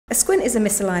A squint is a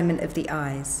misalignment of the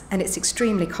eyes, and it's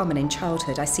extremely common in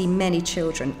childhood. I see many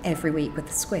children every week with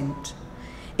a squint.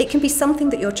 It can be something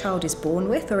that your child is born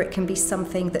with, or it can be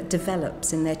something that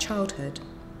develops in their childhood.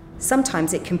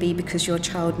 Sometimes it can be because your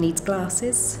child needs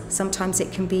glasses. Sometimes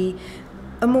it can be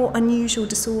a more unusual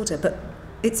disorder, but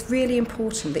it's really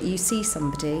important that you see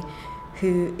somebody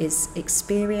who is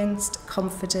experienced,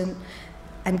 confident,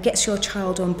 and gets your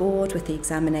child on board with the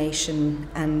examination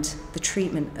and the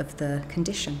treatment of the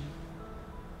condition.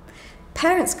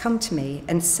 Parents come to me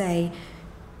and say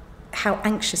how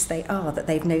anxious they are that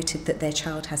they've noted that their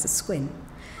child has a squint.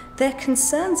 Their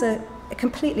concerns are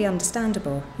completely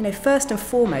understandable. First and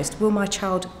foremost,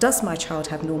 does my child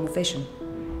have normal vision?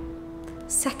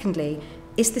 Secondly,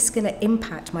 is this going to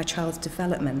impact my child's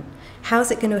development? How's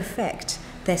it going to affect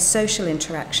their social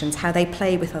interactions, how they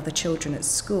play with other children at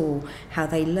school, how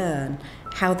they learn,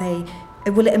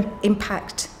 will it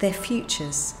impact their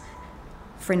futures?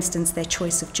 For instance, their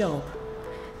choice of job.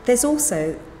 There's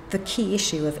also the key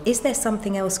issue of, is there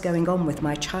something else going on with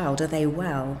my child? Are they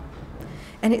well?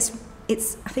 And I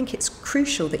think it's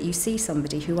crucial that you see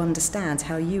somebody who understands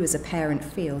how you as a parent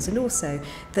feels, and also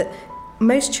that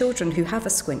most children who have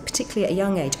a squint, particularly at a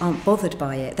young age, aren't bothered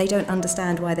by it. They don't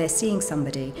understand why they're seeing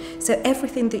somebody. So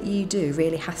everything that you do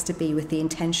really has to be with the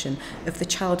intention of the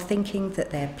child thinking that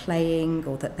they're playing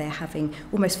or that they're having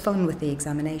almost fun with the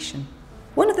examination.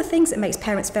 One of the things that makes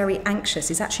parents very anxious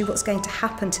is actually what's going to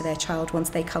happen to their child once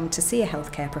they come to see a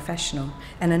healthcare professional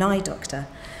and an eye doctor.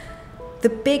 The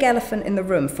big elephant in the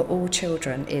room for all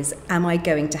children is, am I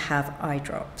going to have eye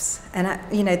drops? And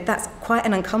that's quite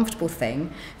an uncomfortable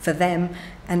thing for them,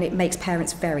 and it makes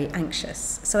parents very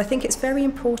anxious. So I think it's very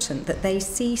important that they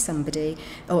see somebody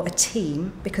or a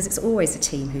team, because it's always a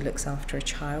team who looks after a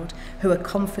child, who are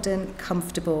confident,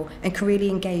 comfortable, and can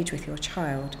really engage with your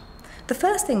child. The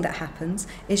first thing that happens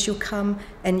is you'll come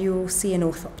and you'll see an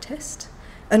orthoptist.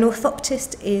 An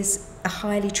orthoptist is a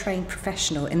highly trained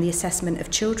professional in the assessment of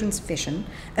children's vision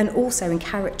and also in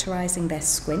characterising their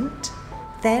squint.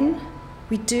 Then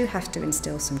we do have to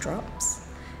instill some drops,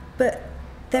 but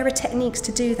there are techniques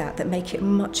to do that make it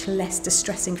much less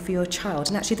distressing for your child,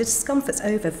 and actually the discomfort's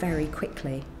over very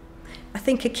quickly. I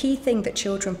think a key thing that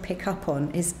children pick up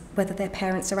on is whether their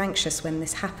parents are anxious when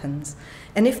this happens.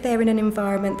 And if they're in an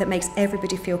environment that makes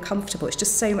everybody feel comfortable, it's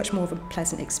just so much more of a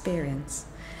pleasant experience.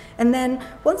 And then,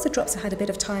 once the drops have had a bit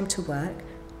of time to work,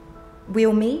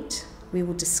 we'll meet, we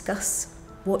will discuss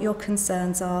what your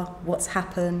concerns are, what's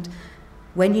happened,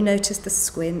 when you notice the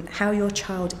squint, how your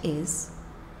child is.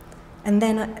 And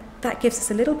then that gives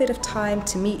us a little bit of time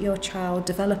to meet your child,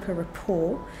 develop a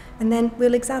rapport, and then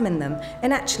we'll examine them.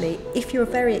 And actually, if you're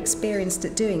very experienced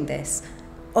at doing this,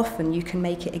 often you can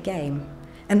make it a game.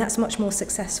 And that's much more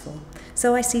successful.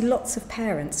 So I see lots of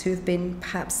parents who've been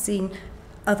perhaps seeing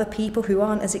other people who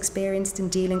aren't as experienced in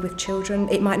dealing with children.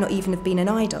 It might not even have been an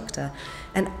eye doctor,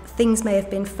 and things may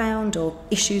have been found, or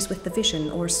issues with the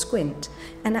vision or a squint,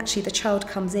 and actually the child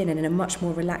comes in and in a much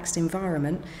more relaxed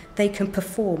environment they can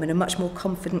perform in a much more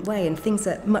confident way, and things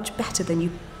are much better than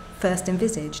you first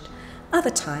envisaged.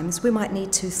 Other times we might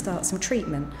need to start some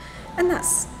treatment, and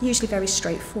that's usually very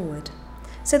straightforward.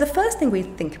 So the first thing we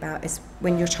think about is,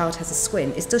 when your child has a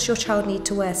squint, is, does your child need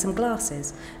to wear some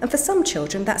glasses? And for some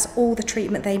children, that's all the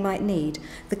treatment they might need.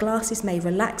 The glasses may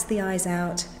relax the eyes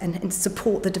out and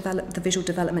support the visual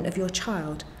development of your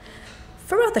child.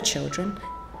 For other children,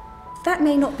 that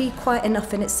may not be quite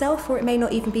enough in itself, or it may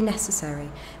not even be necessary.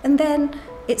 And then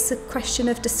it's a question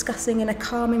of discussing in a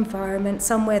calm environment,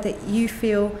 somewhere that you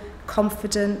feel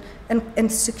confident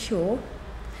and secure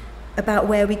about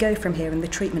where we go from here and the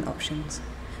treatment options.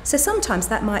 So sometimes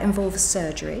that might involve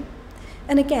surgery.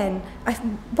 And again,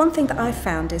 one thing that I've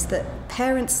found is that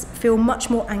parents feel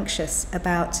much more anxious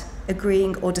about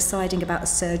agreeing or deciding about a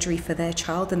surgery for their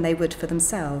child than they would for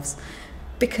themselves,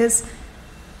 because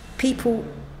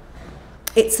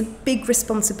it's a big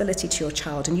responsibility to your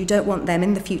child, and you don't want them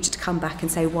in the future to come back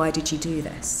and say, why did you do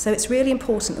this? So it's really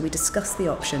important that we discuss the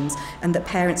options and that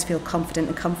parents feel confident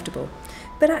and comfortable.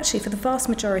 But actually, for the vast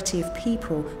majority of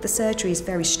people, the surgery is a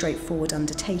very straightforward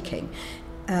undertaking.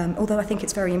 Although I think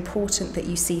it's very important that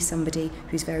you see somebody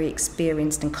who's very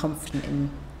experienced and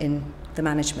confident in the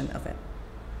management of it.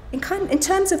 In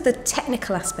terms of the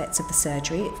technical aspects of the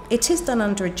surgery, it is done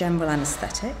under a general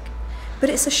anaesthetic, but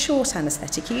it's a short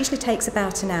anaesthetic. It usually takes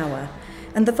about an hour.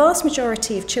 And the vast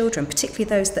majority of children, particularly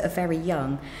those that are very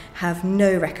young, have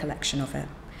no recollection of it.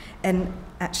 And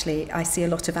actually, I see a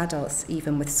lot of adults,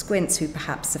 even with squints, who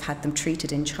perhaps have had them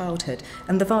treated in childhood,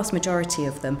 and the vast majority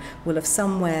of them will have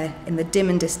somewhere in the dim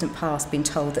and distant past been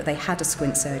told that they had a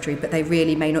squint surgery, but they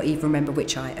really may not even remember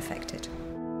which eye it affected.